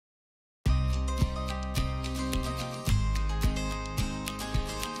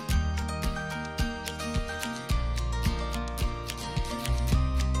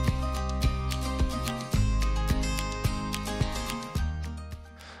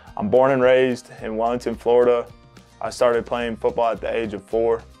I'm born and raised in Wellington, Florida. I started playing football at the age of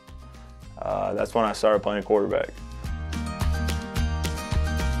 4. That's when I started playing quarterback.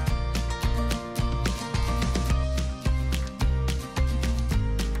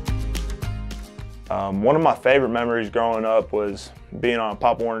 One of my favorite memories growing up was being on a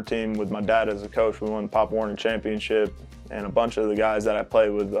Pop Warner team with my dad as a coach. We won the Pop Warner Championship, and a bunch of the guys that I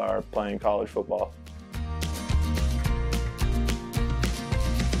played with are playing college football.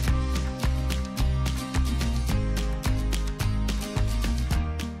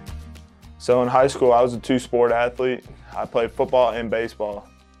 So in high school, I was a 2-sport athlete. I played football and baseball.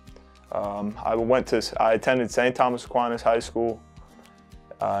 I attended St. Thomas Aquinas High School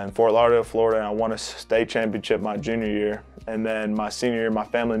in Fort Lauderdale, Florida, and I won a state championship my junior year. And then my senior year, my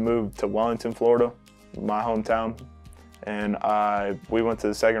family moved to Wellington, Florida, my hometown, and we went to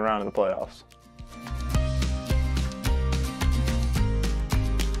the second round of the playoffs.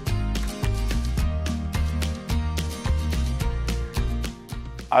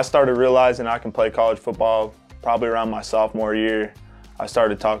 I started realizing I can play college football probably around my sophomore year. I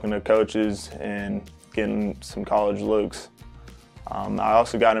started talking to coaches and getting some college looks. I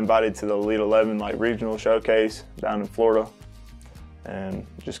also got invited to the Elite 11 regional showcase down in Florida and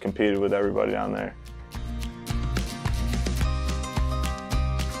just competed with everybody down there.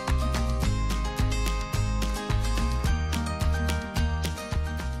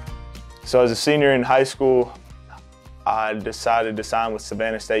 So as a senior in high school, I decided to sign with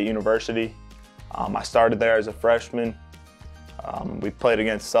Savannah State University. I started there as a freshman. We played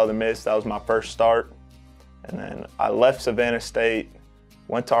against Southern Miss. That was my first start. And then I left Savannah State,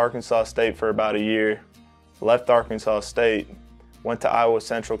 went to Arkansas State for about a year, left Arkansas State, went to Iowa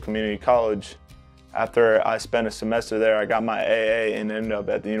Central Community College. After I spent a semester there, I got my AA and ended up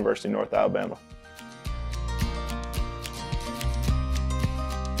at the University of North Alabama.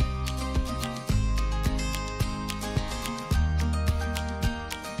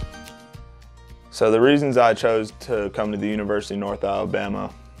 So the reasons I chose to come to the University of North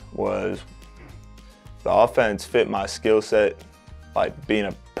Alabama was the offense fit my skill set, like being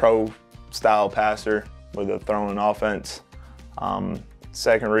a pro-style passer with a throwing offense.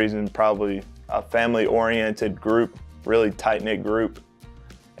 Second reason, probably a family-oriented group, really tight-knit group.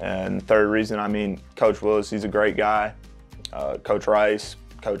 And third reason, Coach Willis, he's a great guy. Coach Rice,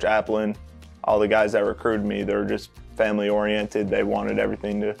 Coach Applin, all the guys that recruited me, they're just family-oriented. They wanted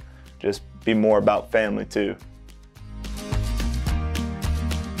everything to just be more about family too.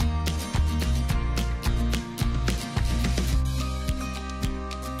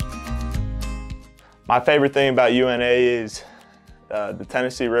 My favorite thing about UNA is the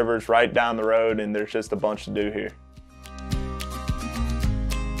Tennessee River is right down the road and there's just a bunch to do here.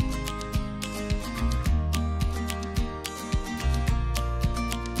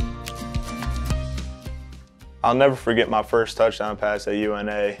 I'll never forget my first touchdown pass at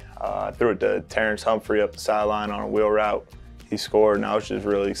UNA. I threw it to Terrence Humphrey up the sideline on a wheel route. He scored and I was just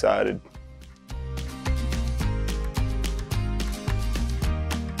really excited.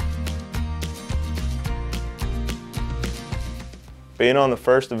 Being on the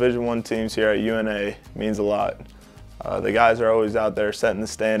first Division I teams here at UNA means a lot. The guys are always out there setting the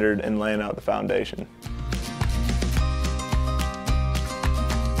standard and laying out the foundation.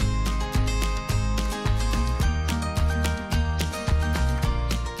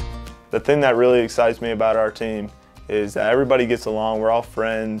 The thing that really excites me about our team is that everybody gets along, we're all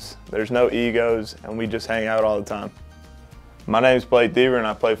friends, there's no egos, and we just hang out all the time. My name is Blake Deaver and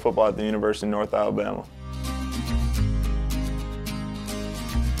I play football at the University of North Alabama.